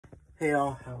Hey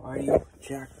all, how are you?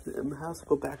 Jack in the house,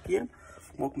 go back in.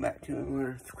 Welcome back to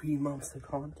another 3 months of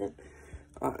content.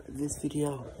 This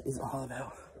video is all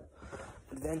about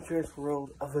Adventurous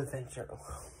World of Adventureland.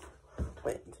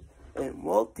 In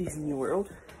Walt Disney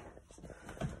World,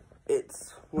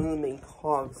 it's one of the main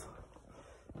cogs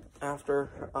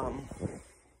after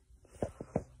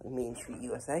Main Street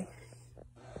USA.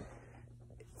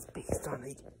 It's based on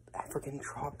the African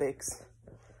tropics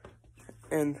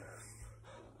and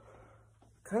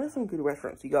kind of some good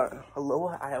restaurants. You got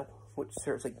Aloha Isle, which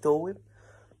serves like Dole Whip.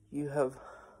 You have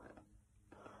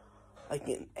like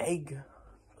an egg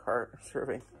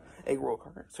roll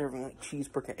cart serving like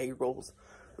cheeseburger egg rolls,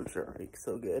 which are like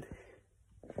so good.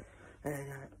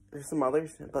 And there's some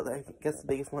others, but I guess the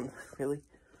biggest one really,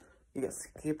 you got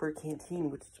Skipper Canteen,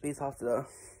 which is based off the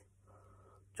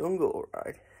Jungle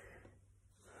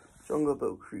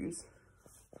Boat Cruise.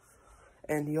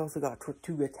 And you also got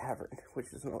Tortuga Tavern,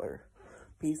 which is another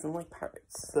piece on like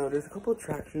pirates. So there's a couple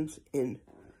attractions in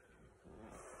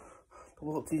the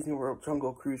Walt Disney World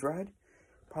Jungle Cruise ride.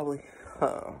 Probably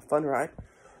fun ride.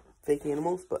 Fake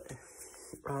animals, but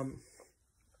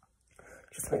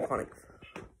just iconic.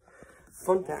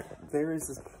 Fun fact, there is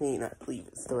this plane, I believe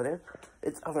it's still there.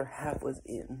 Its other half was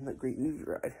in the Great Movie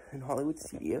Ride in Hollywood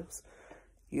Studios.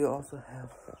 You also have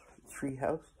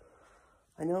Treehouse.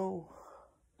 I know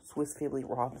Swiss Family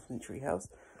Robinson Treehouse.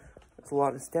 It's a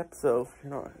lot of steps, so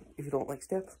if you don't like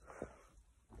steps.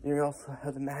 You also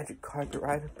have the Magic Carpet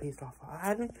ride based off of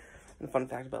Aladdin. And a fun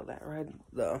fact about that ride,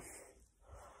 the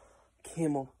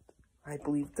camel, I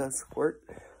believe, does squirt.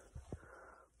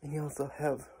 And you also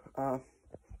have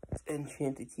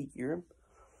Enchanted Tiki Room.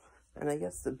 And I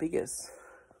guess the biggest,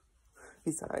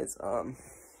 besides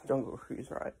Jungle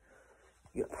Cruise ride,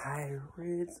 you got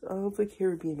Pirates of the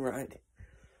Caribbean ride.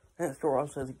 And the store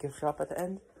also has a gift shop at the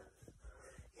end.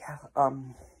 Yeah,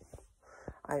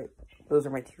 those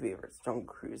are my two favorites, Jungle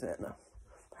Cruise and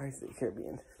Pirates of the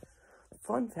Caribbean.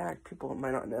 Fun fact, people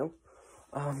might not know,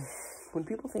 when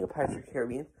people think of Pirates of the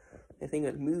Caribbean, they think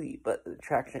of the movie, but the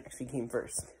attraction actually came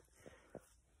first.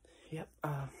 Yep,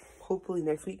 hopefully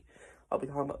next week, I'll be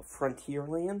talking about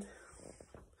Frontierland,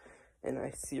 and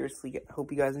I seriously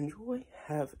hope you guys enjoy.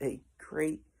 Have a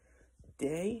great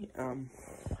day,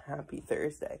 happy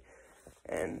Thursday.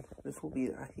 And this will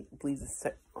be, I believe,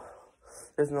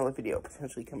 there's another video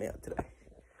potentially coming out today.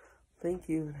 Thank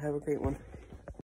you, and have a great one.